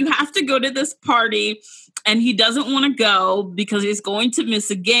she's like, you have to go to this party, and he doesn't want to go because he's going to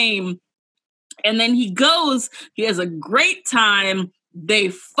miss a game. And then he goes, he has a great time, they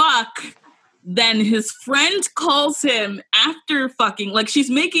fuck. Then his friend calls him after fucking, like she's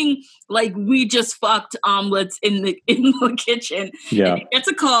making like we just fucked omelets in the kitchen. Yeah. And he gets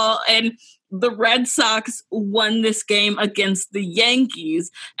a call, and the Red Sox won this game against the Yankees.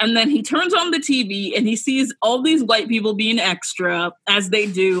 And then he turns on the TV and he sees all these white people being extra, as they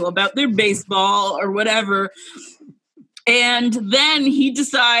do, about their baseball or whatever. And then he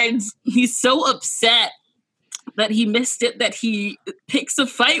decides he's so upset that he missed it that he picks a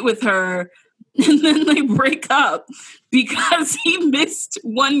fight with her, and then they break up because he missed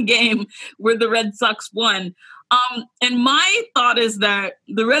one game where the Red Sox won. And my thought is that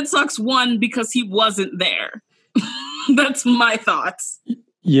the Red Sox won because he wasn't there. That's my thoughts.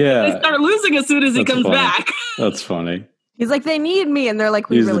 Yeah. They start losing as soon as he comes back. That's funny. He's like, they need me. And they're like,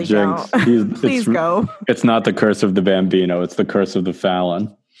 we really don't. Please go. It's not the curse of the Bambino. It's the curse of the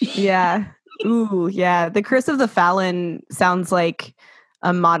Fallon. Yeah. Ooh, yeah. The Curse of the Fallon sounds like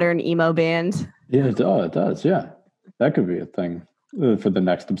a modern emo band. Yeah, it does. Yeah. That could be a thing for the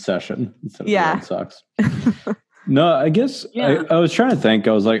next obsession instead of the Red Sox. No, I guess I was trying to think.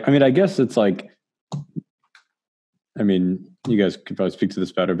 I was like, I mean, I guess it's like, I mean, you guys could probably speak to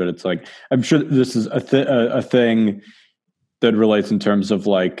this better, but it's like, I'm sure this is a thing that relates in terms of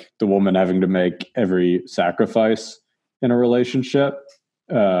like the woman having to make every sacrifice in a relationship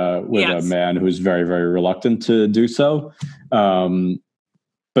with a man who's very, very reluctant to do so.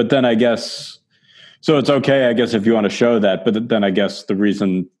 But then I guess, so it's okay, I guess, if you want to show that, but then I guess the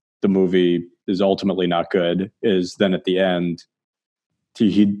reason the movie is ultimately not good is then at the end,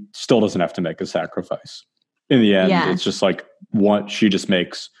 he still doesn't have to make a sacrifice. In the end, it's just like she just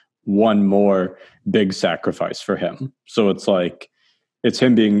makes one more big sacrifice for him. So it's like, it's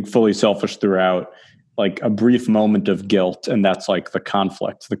him being fully selfish throughout, like a brief moment of guilt. And that's like the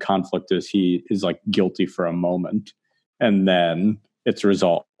conflict. The conflict is he is like guilty for a moment. And then it's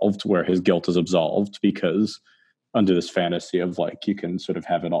resolved where his guilt is absolved because under this fantasy of like, you can sort of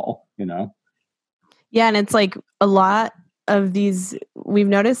have it all, you know? Yeah. And it's like a lot of these we've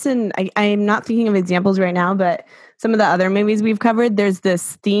noticed I'm not thinking of examples right now, but some of the other movies we've covered, there's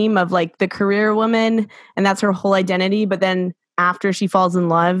this theme of like the career woman and that's her whole identity. But then after she falls in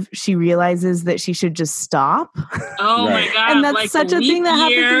love, she realizes that she should just stop. Oh my God. And that's such a thing that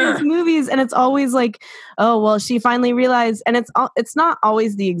happens in these movies. And it's always like, oh, well, she finally realized, and it's not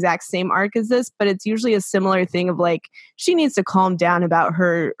always the exact same arc as this, but it's usually a similar thing of like, she needs to calm down about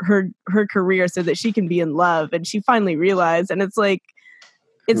her career so that she can be in love. And she finally realized, and it's like,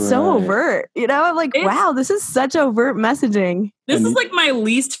 it's so overt, you know? I'm like, wow, this is such overt messaging. This is like my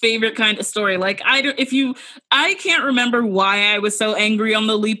least favorite kind of story. Like, I can't remember why I was so angry on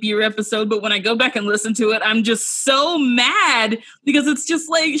the leap year episode, but when I go back and listen to it, I'm just so mad because it's just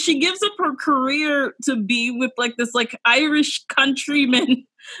like she gives up her career to be with like this like Irish countryman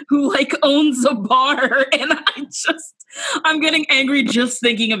who like owns a bar, and I'm getting angry just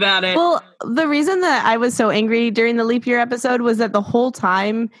thinking about it. Well, the reason that I was so angry during the leap year episode was that the whole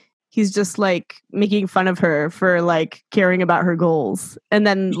time he's just like making fun of her for like caring about her goals. And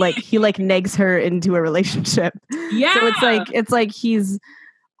then like he like negs her into a relationship. Yeah. So it's like he's,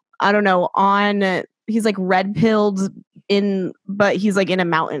 I don't know, he's like red pilled but he's like in a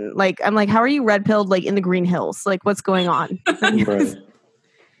mountain. Like, I'm like, how are you red pilled like in the Green Hills? Like, what's going on? Right.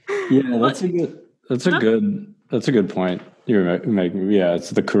 Yeah, that's a good point. You're making,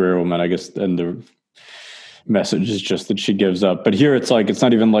 it's the career woman, I guess, and the message is just that she gives up. But here it's like, it's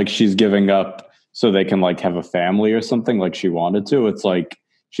not even like she's giving up so they can like have a family or something like she wanted to. It's like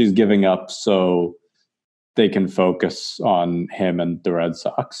she's giving up so they can focus on him and the Red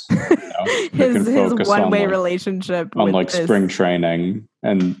Sox. You know? his one-way relationship on like spring training,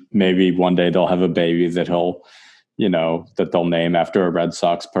 and maybe one day they'll have a baby that that they'll name after a Red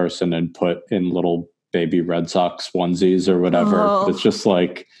Sox person and put in little baby Red Sox onesies or whatever. Oh. It's just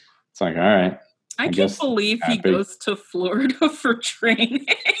like, it's like, all right. I can't believe he goes to Florida for training.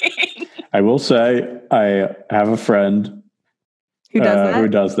 I will say I have a friend Who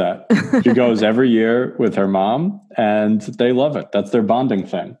does that. She goes every year with her mom, and they love it. That's their bonding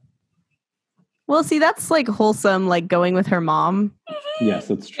thing. Well, see, that's like wholesome, like going with her mom. Yes,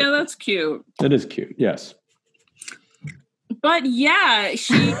 that's true. Yeah, that's cute. It is cute. Yes. But yeah,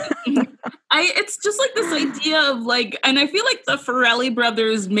 it's just like this idea of like, and I feel like the Farrelly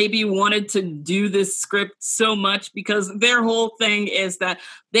brothers maybe wanted to do this script so much because their whole thing is that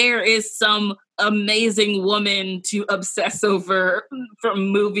there is some amazing woman to obsess over from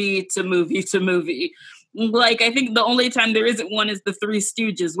movie to movie to movie. Like, I think the only time there isn't one is the Three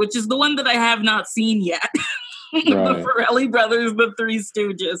Stooges, which is the one that I have not seen yet. Right. The Farrelly brothers, the Three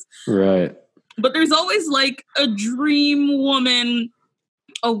Stooges. Right. But there's always like a dream woman,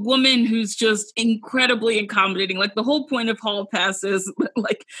 a woman who's just incredibly accommodating. Like the whole point of Hall Pass is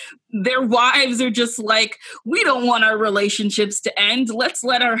like their wives are just like, we don't want our relationships to end. Let's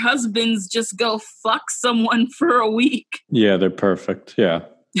let our husbands just go fuck someone for a week. Yeah, they're perfect. Yeah.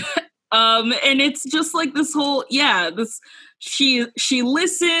 And it's just like this whole, she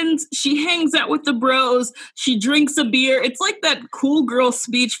listens, she hangs out with the bros, she drinks a beer. It's like that cool girl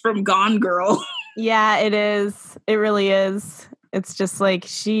speech from Gone Girl. Yeah, it is. It really is. It's just like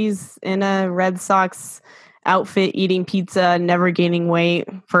she's in a Red Sox outfit, eating pizza, never gaining weight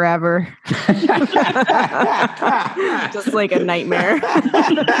forever. Just like a nightmare.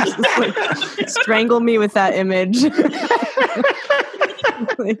 Just like, strangle me with that image.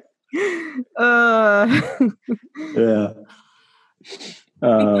 Like,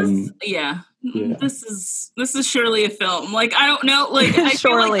 Yeah. This is surely a film. Like, I don't know. Like, I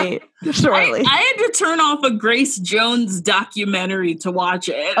surely. I had to turn off a Grace Jones documentary to watch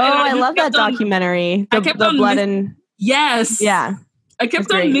it. Oh, I love that documentary. The blood and yes, yeah. I kept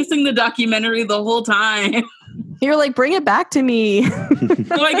on missing the documentary the whole time. You're like, bring it back to me.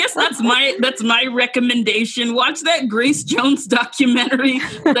 So I guess that's my recommendation. Watch that Grace Jones documentary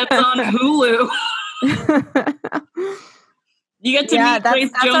that's on Hulu. You get to meet Grace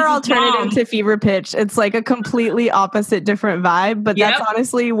Jones. That's our alternative to Fever Pitch. It's like a completely opposite, different vibe, but that's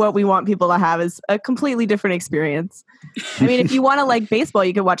honestly what we want people to have, is a completely different experience. I mean, if you want to like baseball,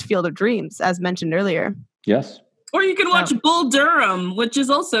 you could watch Field of Dreams, as mentioned earlier. Yes. Or you can watch Bull Durham, which is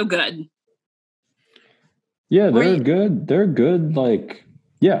also good. Yeah, they're good. They're good. Like,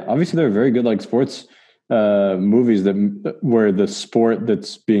 yeah, obviously they're very good. Like sports movies where the sport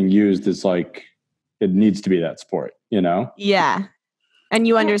that's being used is like, it needs to be that sport, you know? Yeah. And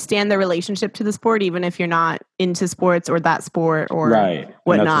you understand the relationship to the sport, even if you're not into sports or that sport or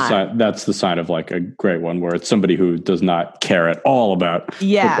whatnot. That's the sign of like a great one, where it's somebody who does not care at all about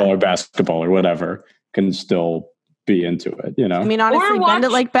football or basketball or whatever can still be into it, you know? I mean, honestly, Bend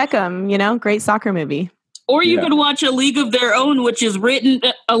It Like Beckham, you know, great soccer movie. Or you could watch A League of Their Own, which is written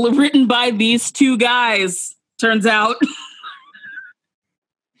by these two guys, turns out.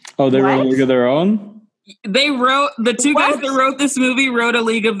 Oh, they wrote A League of Their Own? They wrote, the two guys that wrote this movie wrote A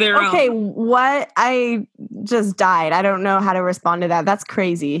League of Their Own. Okay, what? I just died. I don't know how to respond to that. That's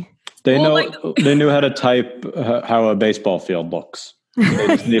crazy. They they knew how to type how a baseball field looks. They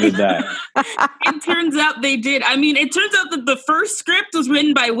just needed that. It turns out they did. I mean, it turns out that the first script was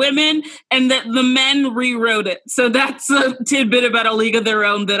written by women and that the men rewrote it. So that's a tidbit about A League of Their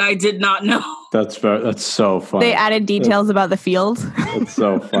Own that I did not know. That's so funny. They added details about the field. That's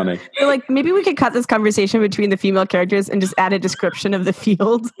so funny. They're like, maybe we could cut this conversation between the female characters and just add a description of the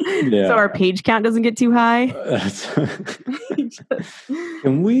field so our page count doesn't get too high.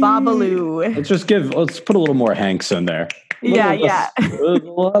 Can we? Babalu. Let's put a little more Hanks in there. Yeah. There's a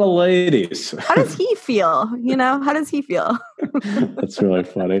lot of ladies. How does he feel? You know, how does he feel? That's really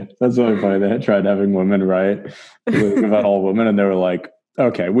funny. They tried having women write about all women, and they were like,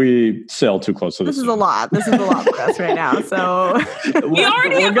 okay, we sail too close to this. This is a lot for us right now. So they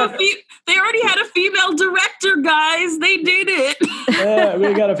already had a female director, guys. They did it. Yeah,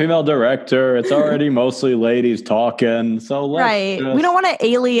 we got a female director. It's already mostly ladies talking. So we don't want to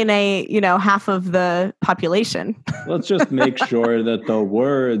alienate, half of the population. Let's just make sure that the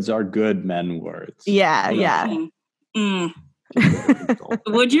words are good men words. Yeah.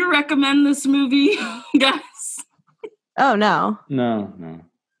 Would you recommend this movie, guys? Oh, no. No.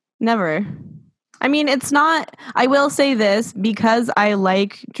 Never. I mean, it's not... I will say this, because I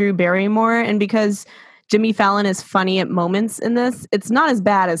like Drew Barrymore and because Jimmy Fallon is funny at moments in this, it's not as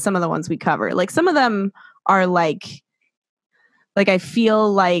bad as some of the ones we cover. Like, some of them are like I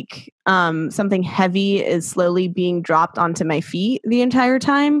feel like something heavy is slowly being dropped onto my feet the entire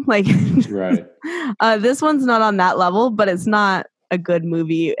time. Like, right. This one's not on that level, but it's not a good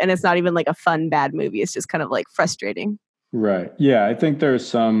movie, and it's not even like a fun bad movie. It's just kind of like frustrating. Right. Yeah, I think there's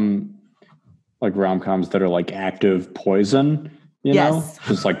some like rom-coms that are like active poison, you know,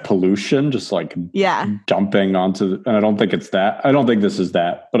 just like pollution, just like dumping onto and I don't think it's that. I don't think this is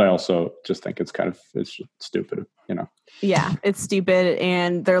that, but I also just think it's it's stupid, you know. Yeah, it's stupid,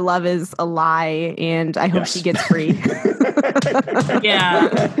 and their love is a lie, and I hope she gets free. Yeah.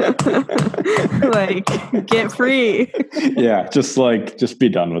 Like, get free. Yeah, just be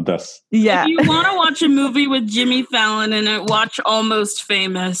done with this. Yeah. If you want to watch a movie with Jimmy Fallon in it, watch Almost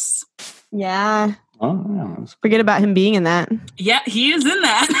Famous. Yeah. Oh, yeah. Forget about him being in that. Yeah, he is in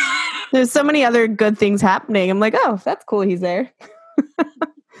that. There's so many other good things happening. I'm like, oh, that's cool. He's there.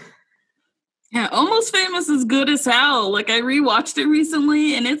 Yeah, Almost Famous is good as hell. Like, I rewatched it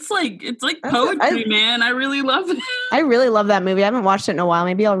recently, and it's like poetry, man. I really love it. I really love that movie. I haven't watched it in a while.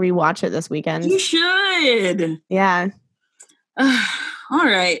 Maybe I'll rewatch it this weekend. You should. Yeah. All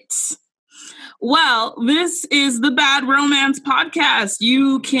right. Well, this is the Bad Romance Podcast.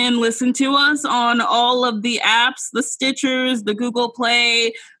 You can listen to us on all of the apps, the Stitchers, the Google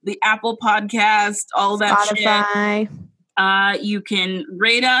Play, the Apple Podcast, all that Spotify. shit. You can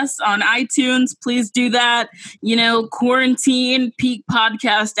rate us on iTunes. Please do that. You know, quarantine, peak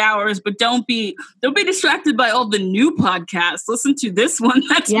podcast hours, but don't be distracted by all the new podcasts. Listen to this one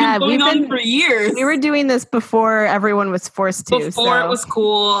that's been going on for years. We were doing this before everyone was forced to. Before it was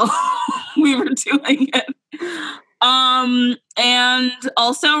cool. We were doing it. And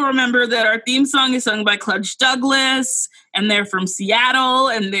also remember that our theme song is sung by Clutch Douglas, and they're from Seattle,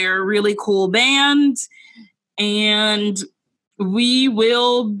 and they're a really cool band. And we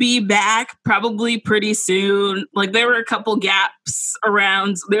will be back probably pretty soon. Like, there were a couple gaps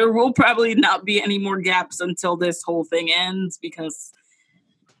around. There will probably not be any more gaps until this whole thing ends because...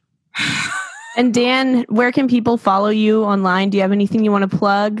 And Dan, where can people follow you online? Do you have anything you want to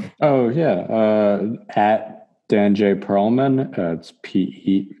plug? Oh, yeah. At Dan J. Perlman. It's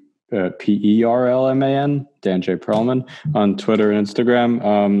Perlman, Dan J. Perlman, on Twitter and Instagram.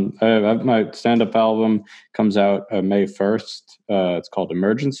 My stand-up album comes out May 1st. It's called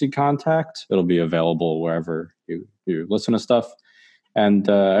Emergency Contact. It'll be available wherever you listen to stuff. And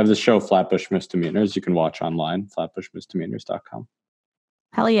I have the show Flatbush Misdemeanors. You can watch online, flatbushmisdemeanors.com.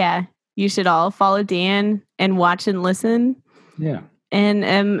 Hell yeah. You should all follow Dan and watch and listen. Yeah.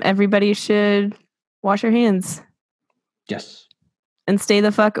 And everybody should wash your hands. Yes. And stay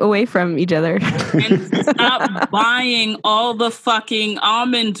the fuck away from each other. And stop buying all the fucking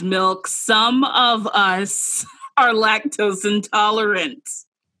almond milk. Some of us are lactose intolerant.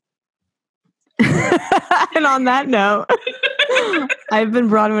 And on that note, I've been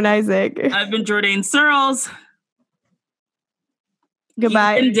Bronwyn Isaac. I've been Jordan Searles.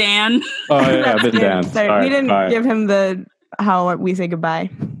 Goodbye. And Dan. Oh, yeah, I've been Dan. Sorry, we didn't give him how we say goodbye.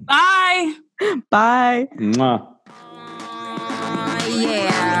 Bye. Bye. Mwah.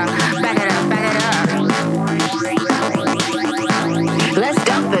 Yeah, back it up. Let's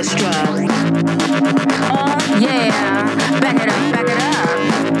dump this truck.